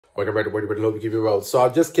Welcome back to Hope you keep you well. So I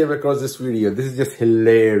just came across this video. This is just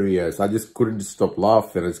hilarious. I just couldn't stop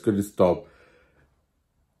laughing. I just couldn't stop.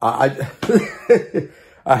 I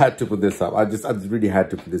I had to put this up. I just really had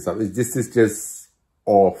to put this up. This is just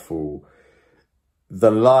awful.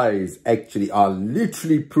 The lies actually are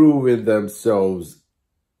literally proving themselves.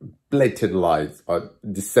 Blatant lies or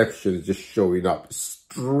deception just showing up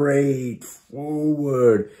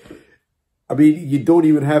straightforward. I mean, you don't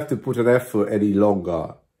even have to put an effort any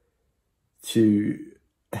longer to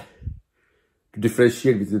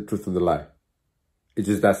differentiate between the truth and the lie. It's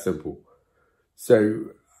just that simple. So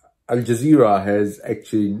Al Jazeera has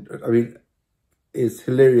actually, I mean, it's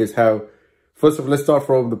hilarious how, first of all, let's start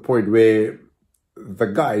from the point where the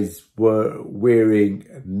guys were wearing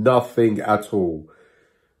nothing at all.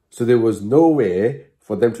 So there was nowhere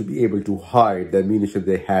for them to be able to hide the ammunition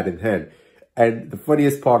they had in hand. And the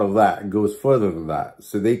funniest part of that goes further than that.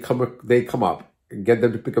 So they come up, get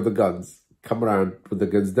them to pick up the guns, come around, put the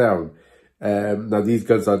guns down. Now these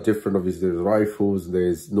guns are different. Obviously, there's rifles,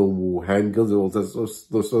 there's normal handguns, and all those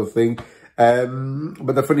sort of thing.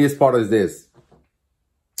 But the funniest part is this.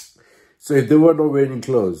 So if they were not wearing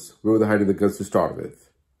clothes, where were they hiding the guns to start with?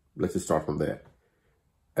 Let's just start from there.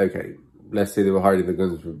 Okay. Let's say they were hiding the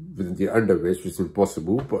guns within the underwear, which is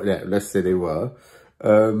impossible, but yeah, let's say they were.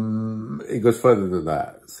 It goes further than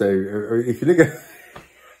that. So if you look at,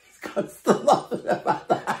 he's got still laughing about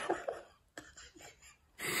that.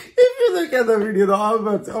 If you look at the video,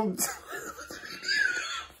 that's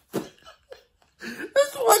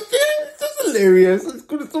what it's just hilarious. It's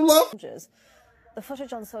good to laugh. The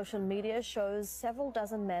footage on social media shows several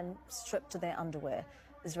dozen men stripped to their underwear.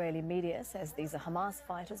 Israeli media says these are Hamas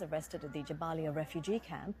fighters arrested at the Jabalia refugee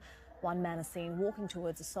camp. One man is seen walking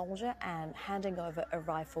towards a soldier and handing over a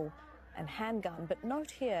rifle and handgun. But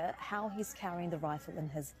note here how he's carrying the rifle in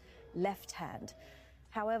his left hand.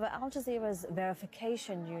 However, Al Jazeera's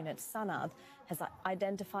verification unit, Sanad, has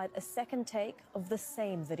identified a second take of the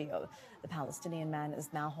same video. The Palestinian man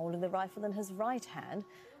is now holding the rifle in his right hand.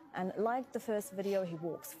 And like the first video, he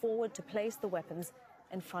walks forward to place the weapons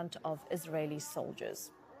in front of Israeli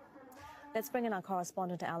soldiers. Let's bring in our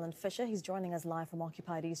correspondent, Alan Fisher. He's joining us live from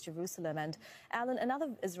occupied East Jerusalem. And Alan, another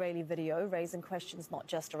Israeli video raising questions not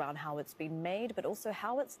just around how it's been made, but also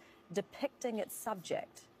how it's depicting its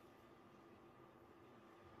subject.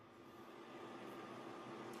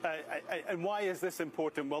 And why is this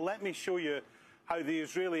important? Well, let me show you how the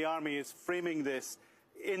Israeli army is framing this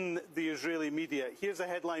in the Israeli media. Here's a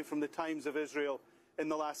headline from the Times of Israel in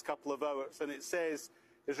the last couple of hours, and it says,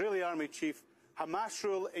 Israeli army chief, Hamas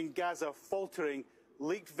rule in Gaza faltering,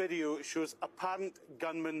 leaked video shows apparent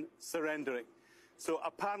gunman surrendering. So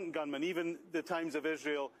apparent gunman, even the Times of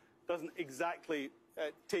Israel doesn't exactly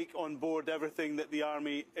take on board everything that the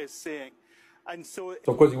army is saying. And so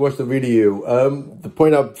of course you watch the video. The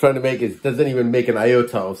point I'm trying to make is it doesn't even make an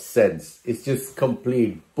iota of sense. It's just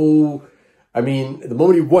complete bull. I mean, the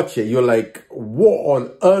moment you watch it, you're like, what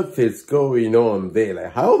on earth is going on there?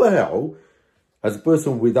 Like, how the hell has a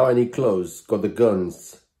person without any clothes got the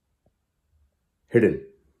guns hidden?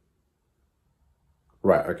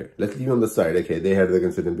 Right, okay. Let's leave on the side. Okay, they had the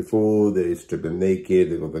guns hidden before. They stripped them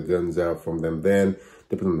naked. They got the guns out from them then.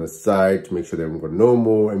 They put them on the side to make sure they haven't got no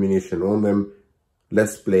more ammunition on them.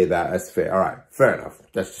 Let's play that as fair. All right, fair enough.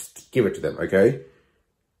 Let's just give it to them, okay?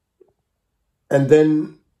 And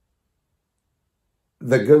then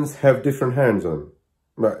the guns have different hands on.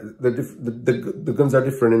 The guns are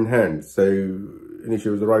different in hand. So initially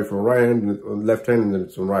it was the rifle on right hand, and on left hand, and then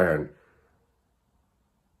it's on right hand.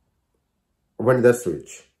 When did that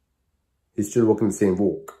switch? He's still walking the same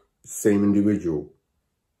walk, same individual.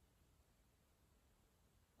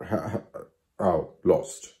 Oh,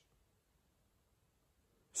 lost.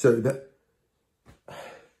 So that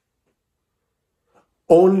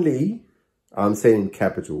only, I'm saying in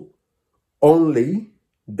capital, only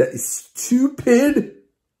the stupid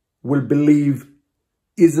will believe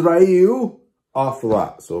Israel after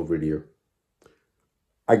that sort of video.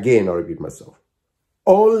 Again, I repeat myself.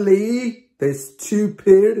 Only the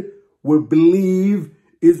stupid will believe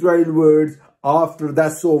Israel words after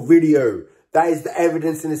that sort of video. That is the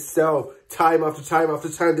evidence in itself. Time after time after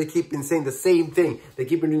time, they keep on saying the same thing. They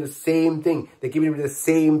keep on doing the same thing. They keep on doing the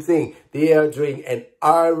same thing. They are doing an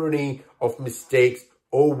irony of mistakes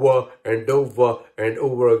over and over and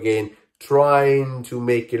over again, trying to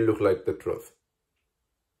make it look like the truth.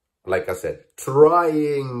 Like I said,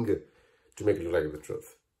 trying to make it look like the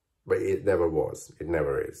truth. But it never was. It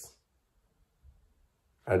never is.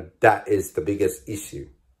 And that is the biggest issue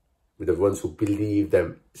with the ones who believe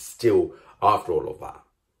them still after all of that.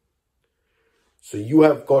 So you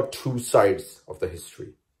have got two sides of the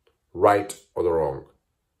history. right or the wrong.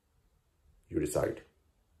 You decide.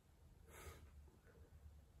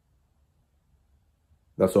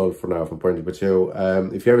 That's all for now from Point to Chill.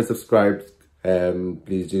 If you haven't subscribed,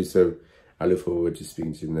 please do so. I look forward to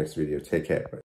speaking to you in the next video. Take care.